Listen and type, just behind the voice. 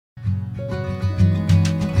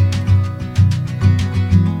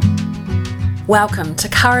Welcome to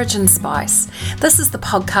Courage and Spice. This is the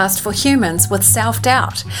podcast for humans with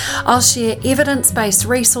self-doubt. I'll share evidence-based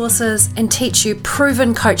resources and teach you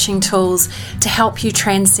proven coaching tools to help you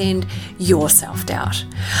transcend your self-doubt.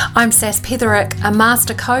 I'm Sas Petherick, a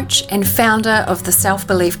master coach and founder of the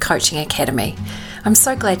Self-Belief Coaching Academy. I'm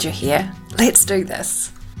so glad you're here. Let's do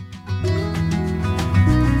this.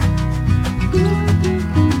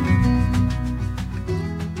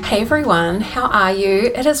 Hey everyone, how are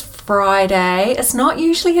you? It is Friday. It's not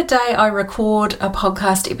usually a day I record a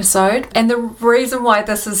podcast episode, and the reason why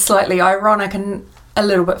this is slightly ironic and a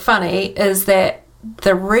little bit funny is that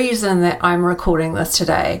the reason that I'm recording this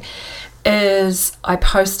today is I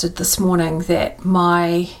posted this morning that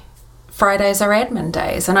my Fridays are admin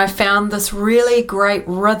days, and I found this really great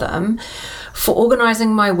rhythm for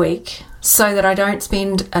organising my week so that I don't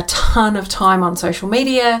spend a ton of time on social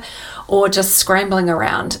media or just scrambling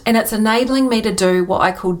around. And it's enabling me to do what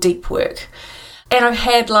I call deep work. And I've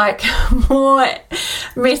had more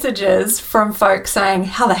messages from folks saying,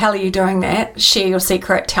 how the hell are you doing that? Share your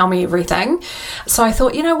secret, tell me everything. So I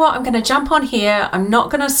thought, you know what, I'm going to jump on here. I'm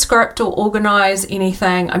not going to script or organise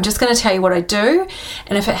anything. I'm just going to tell you what I do.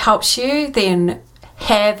 And if it helps you, then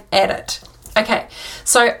have at it. Okay,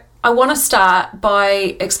 so I want to start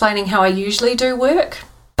by explaining how I usually do work.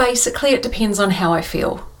 Basically, it depends on how I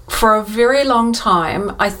feel. For a very long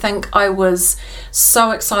time, I think I was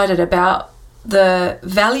so excited about the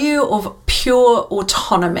value of pure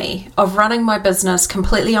autonomy, of running my business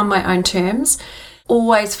completely on my own terms.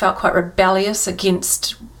 Always felt quite rebellious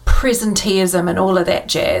against presenteeism and all of that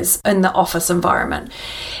jazz in the office environment.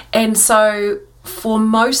 And so for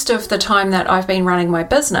most of the time that I've been running my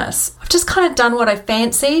business, I've just kind of done what I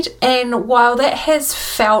fancied. And while that has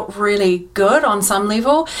felt really good on some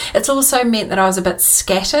level, it's also meant that I was a bit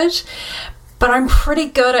scattered. But I'm pretty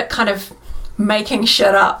good at kind of making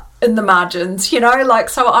shit up in the margins,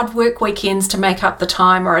 so I'd work weekends to make up the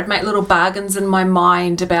time, or I'd make little bargains in my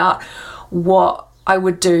mind about what I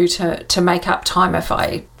would do to make up time if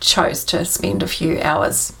I chose to spend a few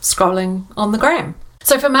hours scrolling on the gram.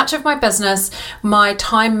 So for much of my business, my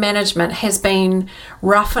time management has been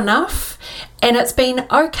rough enough, and it's been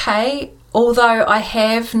okay, although I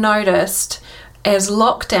have noticed as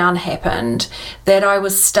lockdown happened that I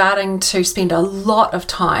was starting to spend a lot of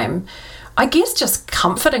time, I guess, just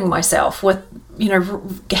comforting myself with,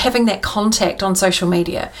 having that contact on social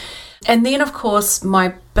media. And then, of course,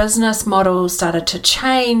 my business model started to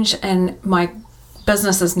change, and my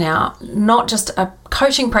business is now not just a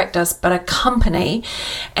coaching practice but a company,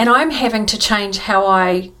 and I'm having to change how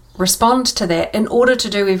I respond to that in order to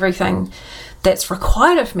do everything that's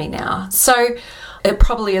required of me now. So it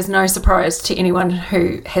probably is no surprise to anyone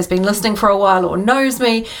who has been listening for a while or knows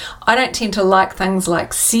me, I don't tend to like things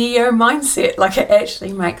like CEO mindset. It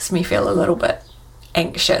actually makes me feel a little bit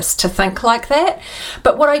anxious to think like that.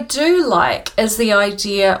 But what I do like is the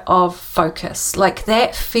idea of focus.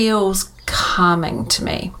 That feels calming to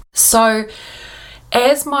me. So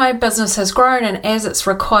as my business has grown and as it's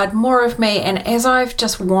required more of me, and as I've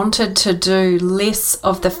just wanted to do less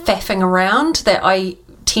of the faffing around that I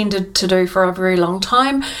tended to do for a very long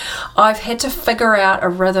time, I've had to figure out a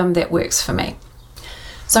rhythm that works for me.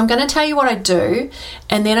 So I'm going to tell you what I do,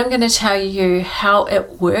 and then I'm going to tell you how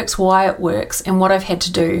it works, why it works, and what I've had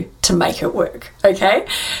to do to make it work, okay?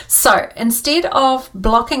 So instead of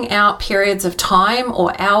blocking out periods of time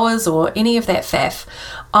or hours or any of that faff,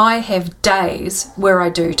 I have days where I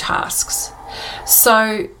do tasks.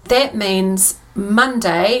 So that means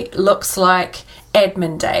Monday looks like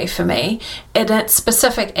admin day for me. It's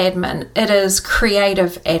specific admin. It is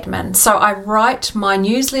creative admin. So I write my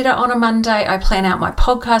newsletter on a Monday. I plan out my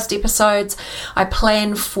podcast episodes. I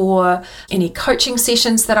plan for any coaching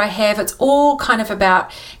sessions that I have. It's all kind of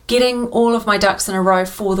about getting all of my ducks in a row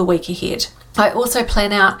for the week ahead. I also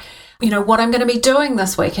plan out what I'm going to be doing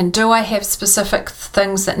this week, and do I have specific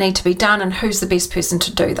things that need to be done, and who's the best person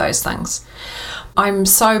to do those things. I'm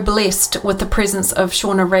so blessed with the presence of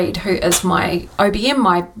Shauna Reid, who is my OBM,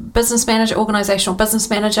 my business manager, organizational business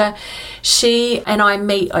manager. She and I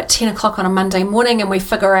meet at 10 o'clock on a Monday morning, and we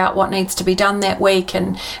figure out what needs to be done that week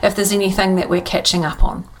and if there's anything that we're catching up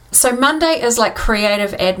on. So Monday is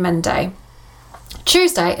creative admin day.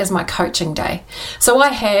 Tuesday is my coaching day. So I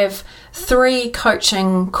have 3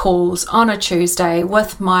 coaching calls on a Tuesday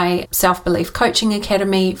with my Self-Belief Coaching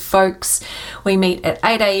Academy folks. We meet at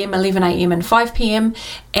 8 a.m, 11 a.m, and 5 p.m,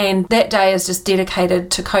 and that day is just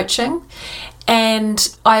dedicated to coaching.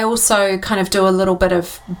 And I also kind of do a little bit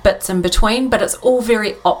of bits in between, but it's all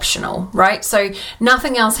very optional, right? So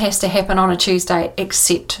nothing else has to happen on a Tuesday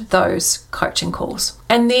except those coaching calls.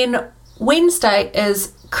 And then Wednesday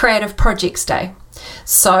is creative projects day.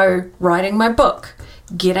 So writing my book,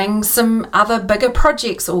 getting some other bigger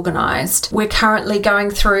projects organised. We're currently going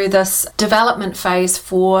through this development phase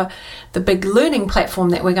for the big learning platform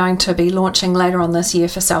that we're going to be launching later on this year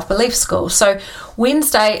for Self-Belief School. So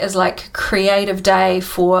Wednesday is like creative day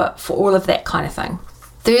for all of that kind of thing.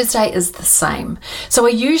 Thursday is the same. So I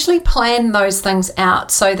usually plan those things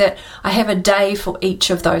out so that I have a day for each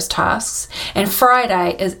of those tasks. And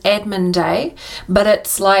Friday is admin day, but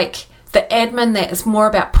it's like the admin that is more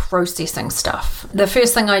about processing stuff. The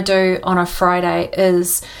first thing I do on a Friday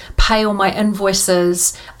is pay all my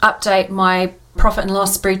invoices, update my profit and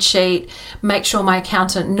loss spreadsheet, make sure my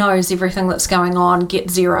accountant knows everything that's going on, get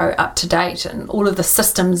Xero up to date and all of the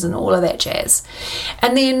systems and all of that jazz.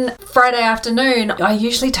 And then Friday afternoon, I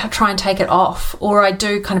usually try and take it off, or I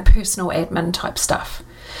do kind of personal admin type stuff.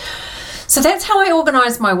 So that's how I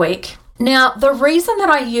organise my week. Now, the reason that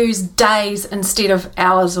I use days instead of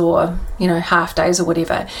hours or, half days or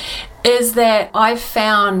whatever, is that I've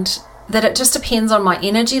found that it just depends on my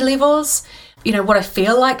energy levels, what I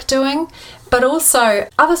feel like doing, but also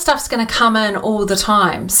other stuff's going to come in all the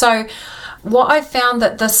time. So what I found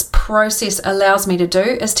that this process allows me to do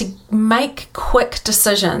is to make quick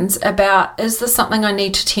decisions about, is this something I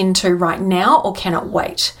need to tend to right now or can it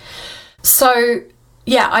wait? So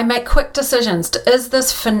yeah, I make quick decisions. Is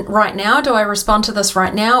this for right now? Do I respond to this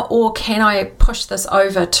right now? Or can I push this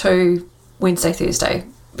over to Wednesday, Thursday,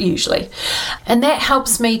 usually? And that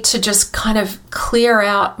helps me to just kind of clear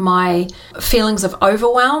out my feelings of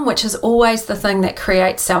overwhelm, which is always the thing that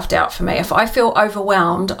creates self-doubt for me. If I feel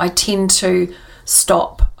overwhelmed, I tend to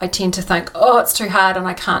stop. I tend to think, it's too hard and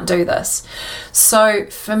I can't do this. So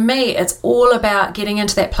for me, it's all about getting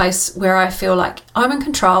into that place where I feel like I'm in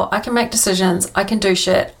control, I can make decisions, I can do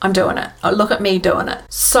shit, I'm doing it. Look at me doing it.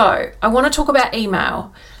 So I want to talk about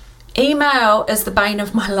email. Email is the bane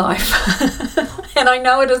of my life. And I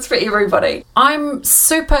know it is for everybody. I'm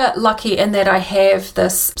super lucky in that I have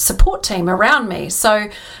this support team around me. So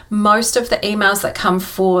most of the emails that come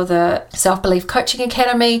for the Self-Belief Coaching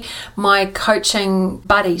Academy, my coaching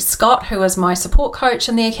buddy Scott, who is my support coach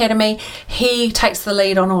in the academy, he takes the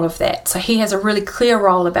lead on all of that. So he has a really clear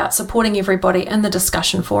role about supporting everybody in the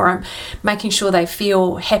discussion forum, making sure they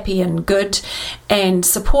feel happy and good and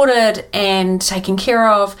supported and taken care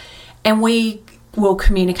of. And we will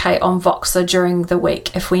communicate on Voxer during the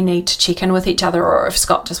week if we need to check in with each other, or if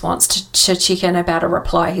Scott just wants to check in about a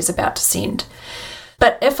reply he's about to send.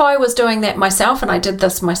 But if I was doing that myself, and I did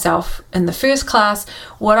this myself in the first class,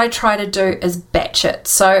 what I try to do is batch it.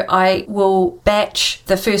 So I will batch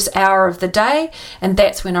the first hour of the day, and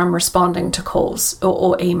that's when I'm responding to calls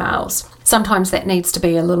or emails. Sometimes that needs to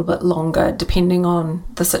be a little bit longer depending on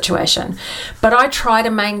the situation. But I try to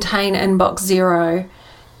maintain inbox zero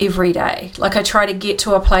every day. Like I try to get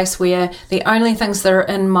to a place where the only things that are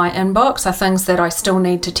in my inbox are things that I still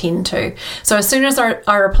need to tend to. So as soon as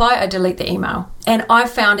I reply, I delete the email. And I've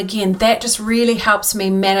found, again, that just really helps me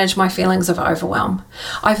manage my feelings of overwhelm.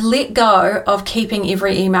 I've let go of keeping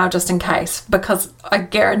every email just in case, because I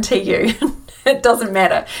guarantee you it doesn't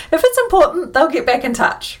matter. If it's important, they'll get back in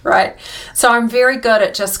touch, right? So I'm very good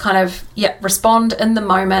at just kind of, respond in the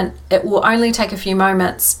moment. It will only take a few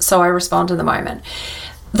moments, so I respond in the moment.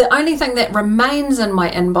 The only thing that remains in my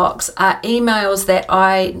inbox are emails that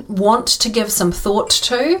I want to give some thought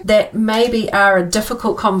to, that maybe are a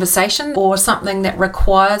difficult conversation or something that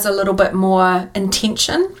requires a little bit more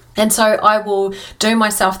intention. And so I will do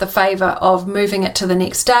myself the favor of moving it to the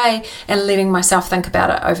next day and letting myself think about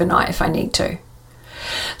it overnight if I need to.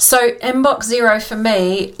 So inbox zero for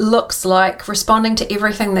me looks like responding to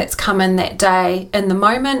everything that's come in that day in the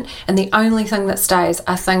moment, and the only thing that stays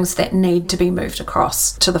are things that need to be moved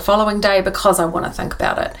across to the following day because I want to think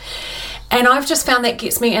about it. And I've just found that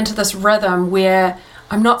gets me into this rhythm where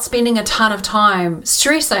I'm not spending a ton of time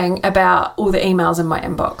stressing about all the emails in my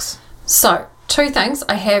inbox. So two things: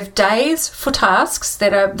 I have days for tasks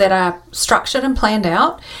that are structured and planned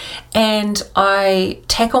out, and I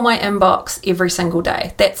tackle my inbox every single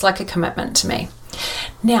day. That's like a commitment to me.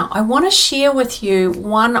 Now, I want to share with you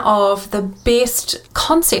one of the best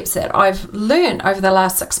concepts that I've learned over the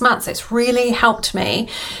last 6 months that's really helped me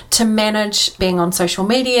to manage being on social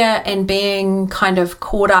media and being kind of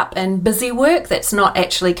caught up in busy work that's not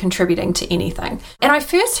actually contributing to anything. And I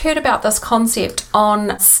first heard about this concept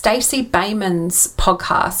on Stacey Bayman's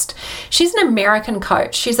podcast. She's an American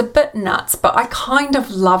coach. She's a bit nuts, but I kind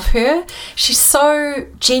of love her. She's so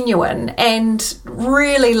genuine and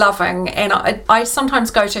really loving, and I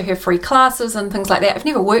sometimes go to her free classes and things like that. I've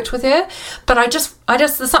never worked with her, but I just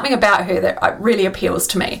there's something about her that really appeals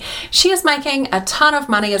to me. She is making a ton of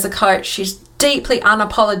money as a coach. She's deeply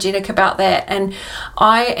unapologetic about that, and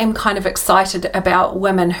I am kind of excited about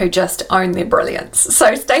women who just own their brilliance.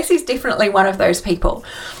 So Stacey's definitely one of those people.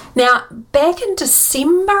 Now, back in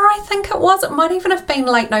December, I think it might even have been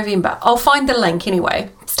late November. I'll find the link anyway.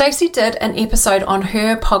 Stacey did an episode on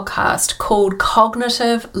her podcast called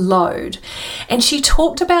Cognitive Load, and she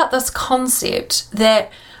talked about this concept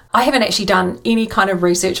that I haven't actually done any kind of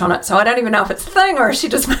research on it, so I don't even know if it's a thing or if she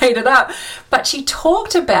just made it up. But she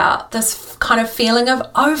talked about this kind of feeling of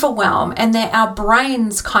overwhelm, and that our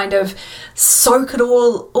brains kind of soak it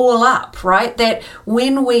all up, right? That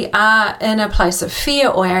when we are in a place of fear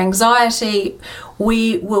or anxiety,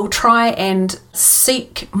 we will try and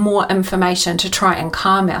seek more information to try and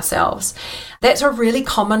calm ourselves. That's a really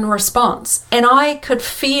common response. And I could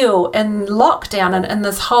feel in lockdown and in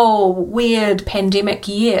this whole weird pandemic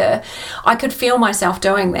year, I could feel myself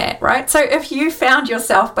doing that, right? So if you found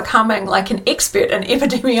yourself becoming like an expert in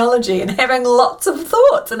epidemiology and having lots of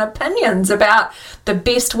thoughts and opinions about the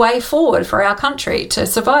best way forward for our country to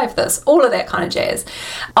survive this, all of that kind of jazz,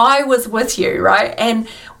 I was with you, right? And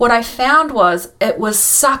what I found was it was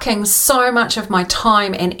sucking so much of my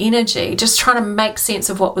time and energy just trying to make sense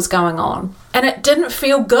of what was going on. And it didn't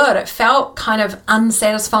feel good. It felt kind of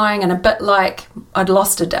unsatisfying and a bit like I'd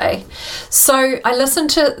lost a day. So I listened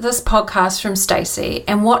to this podcast from Stacey,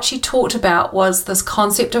 and what she talked about was this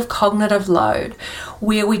concept of cognitive load,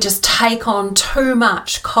 where we just take on too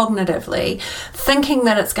much cognitively, thinking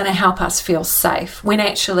that it's going to help us feel safe, when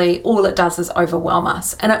actually all it does is overwhelm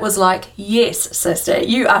us. And it was like, yes, sister,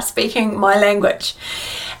 you are speaking my language.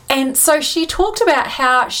 And so she talked about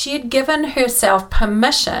how she had given herself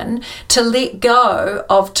permission to let go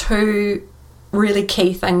of two really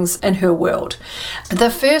key things in her world. The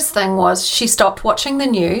first thing was she stopped watching the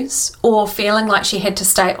news or feeling like she had to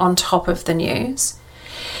stay on top of the news.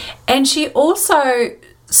 And she also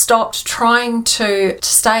stopped trying to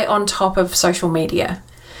stay on top of social media,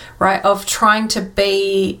 right? Of trying to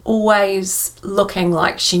be always looking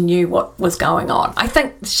like she knew what was going on. I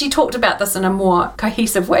think she talked about this in a more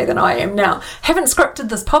cohesive way than I am now. Haven't scripted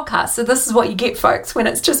this podcast, so this is what you get, folks, when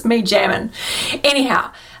it's just me jamming.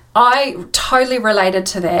 Anyhow, I totally related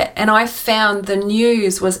to that, and I found the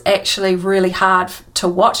news was actually really hard to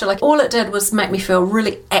watch. Like, all it did was make me feel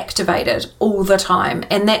really activated all the time,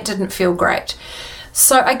 and that didn't feel great.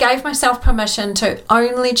 So I gave myself permission to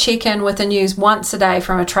only check in with the news once a day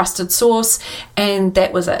from a trusted source, and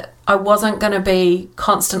that was it. I wasn't going to be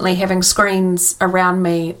constantly having screens around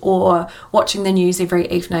me or watching the news every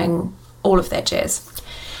evening, all of that jazz.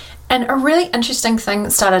 And a really interesting thing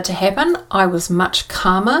started to happen. I was much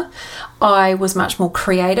calmer. I was much more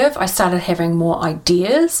creative. I started having more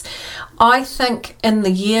ideas. I think in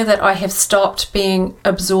the year that I have stopped being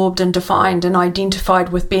absorbed and defined and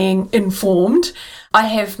identified with being informed, I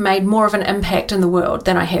have made more of an impact in the world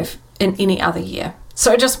than I have in any other year.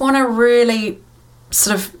 So I just want to really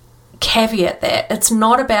sort of caveat that. It's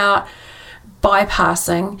not about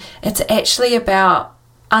bypassing. It's actually about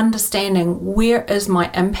understanding where is my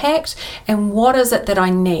impact and what is it that I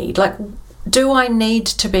need. Like, do I need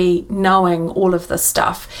to be knowing all of this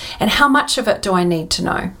stuff, and how much of it do I need to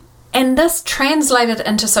know? And this translated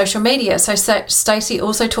into social media. So Stacey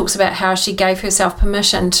also talks about how she gave herself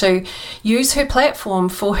permission to use her platform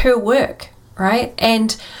for her work, right?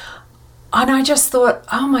 And I just thought,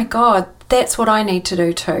 oh my God, that's what I need to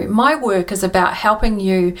do too. My work is about helping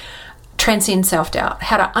you transcend self-doubt,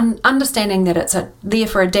 how to understanding that it's there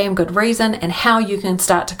for a damn good reason, and how you can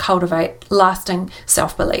start to cultivate lasting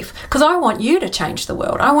self-belief. Because I want you to change the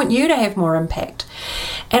world. I want you to have more impact.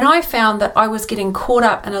 And I found that I was getting caught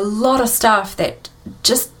up in a lot of stuff that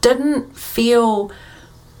just didn't feel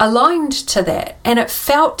aligned to that. And it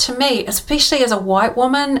felt to me, especially as a white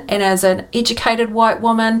woman and as an educated white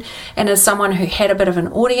woman and as someone who had a bit of an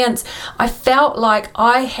audience, I felt like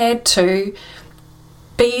I had to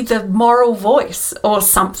be the moral voice or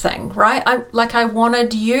something, right? I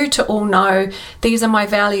wanted you to all know, these are my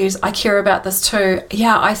values, I care about this too,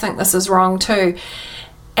 yeah, I think this is wrong too.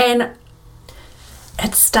 And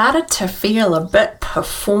it started to feel a bit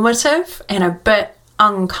performative and a bit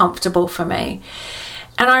uncomfortable for me.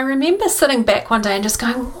 And I remember sitting back one day and just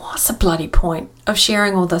going, what's the bloody point of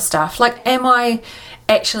sharing all this stuff? Like, am I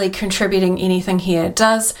actually contributing anything here?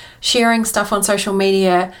 Does sharing stuff on social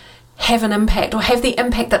media have an impact, or have the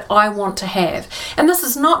impact that I want to have? And this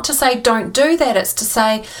is not to say don't do that. It's to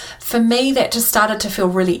say, for me, that just started to feel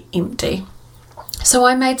really empty. So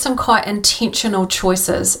I made some quite intentional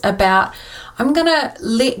choices about, I'm going to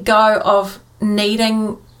let go of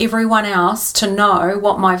needing everyone else to know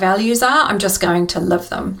what my values are. I'm just going to live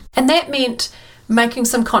them. And that meant making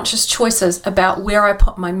some conscious choices about where I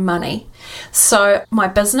put my money. So my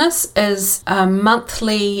business is a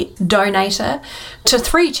monthly donator to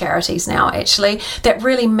 3 charities now, actually, that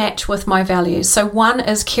really match with my values. So one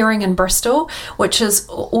is Caring in Bristol, which is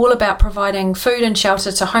all about providing food and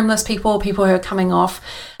shelter to homeless people who are coming off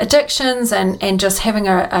addictions and just having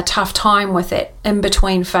a tough time with that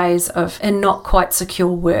in-between phase of not quite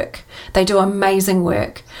secure work. They do amazing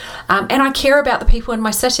work. And I care about the people in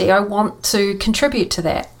my city. I want to contribute to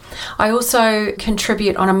that. I also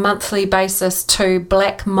contribute on a monthly basis to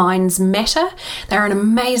Black Minds Matter. They're an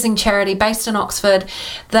amazing charity based in Oxford.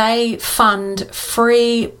 They fund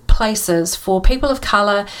free places for people of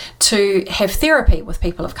colour to have therapy with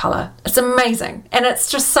people of colour. It's amazing, and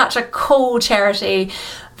it's just such a cool charity.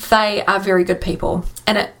 They are very good people,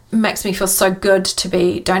 and it makes me feel so good to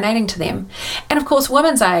be donating to them. And of course,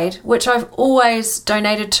 Women's Aid, which I've always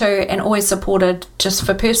donated to and always supported just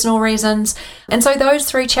for personal reasons. And so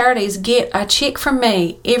those 3 charities get a check from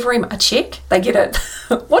me a check? They get it.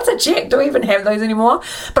 What's a check? Do we even have those anymore?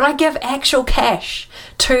 But I give actual cash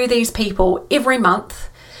to these people every month.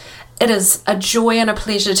 It is a joy and a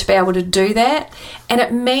pleasure to be able to do that. And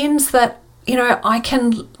it means that I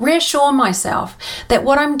can reassure myself that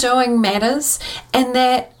what I'm doing matters and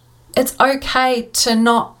that it's okay to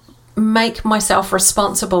not make myself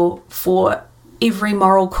responsible for every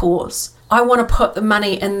moral cause. I want to put the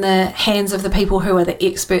money in the hands of the people who are the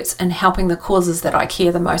experts in helping the causes that I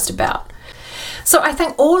care the most about. So I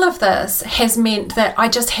think all of this has meant that I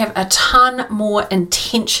just have a ton more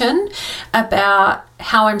intention about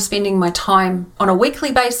how I'm spending my time on a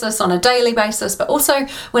weekly basis, on a daily basis, but also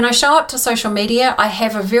when I show up to social media, I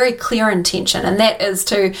have a very clear intention, and that is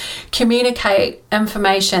to communicate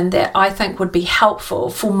information that I think would be helpful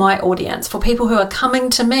for my audience, for people who are coming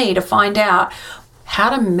to me to find out how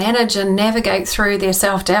to manage and navigate through their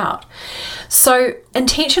self-doubt. So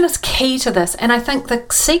intention is key to this, and I think the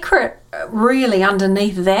secret really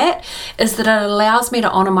underneath that is that it allows me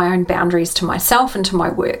to honour my own boundaries to myself and to my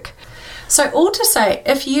work. So all to say,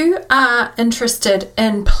 if you are interested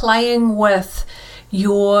in playing with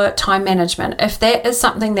your time management, if that is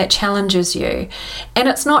something that challenges you, and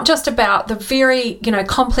it's not just about the very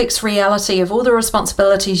complex reality of all the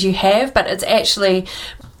responsibilities you have, but it's actually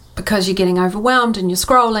because you're getting overwhelmed and you're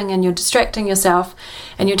scrolling and you're distracting yourself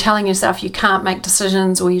and you're telling yourself you can't make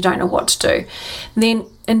decisions or you don't know what to do, then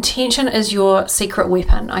intention is your secret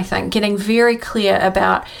weapon, I think. Getting very clear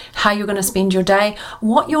about how you're going to spend your day,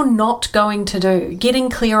 what you're not going to do. Getting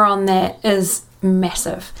clear on that is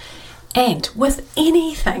massive. And with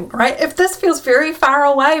anything, right, if this feels very far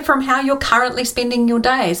away from how you're currently spending your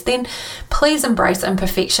days, then please embrace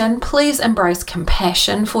imperfection. Please embrace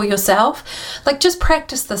compassion for yourself. Just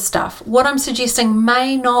practice this stuff. What I'm suggesting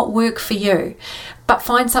may not work for you, but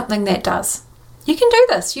find something that does. You can do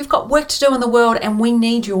this. You've got work to do in the world, and we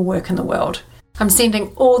need your work in the world. I'm sending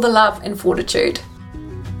all the love and fortitude.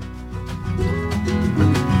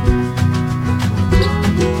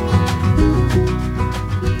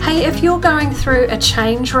 Hey, if you're going through a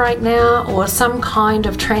change right now or some kind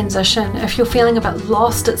of transition, if you're feeling a bit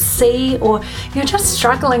lost at sea or you're just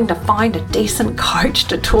struggling to find a decent coach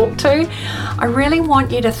to talk to, I really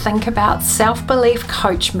want you to think about Self-Belief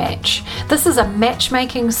Coach Match. This is a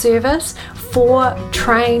matchmaking service for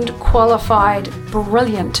trained, qualified,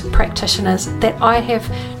 brilliant practitioners that I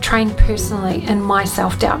have trained personally in my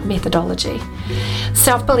self-doubt methodology.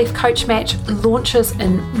 Self-Belief Coach Match launches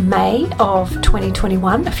in May of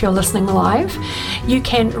 2021. If you're listening live, you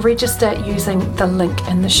can register using the link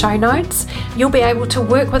in the show notes. You'll be able to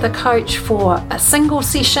work with a coach for a single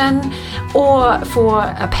session or for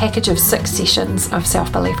a package of 6 sessions of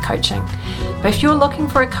self-belief coaching. But if you're looking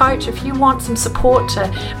for a coach, if you want some support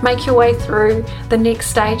to make your way through the next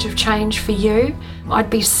stage of change for you,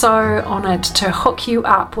 I'd be so honoured to hook you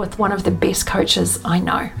up with one of the best coaches I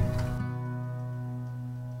know.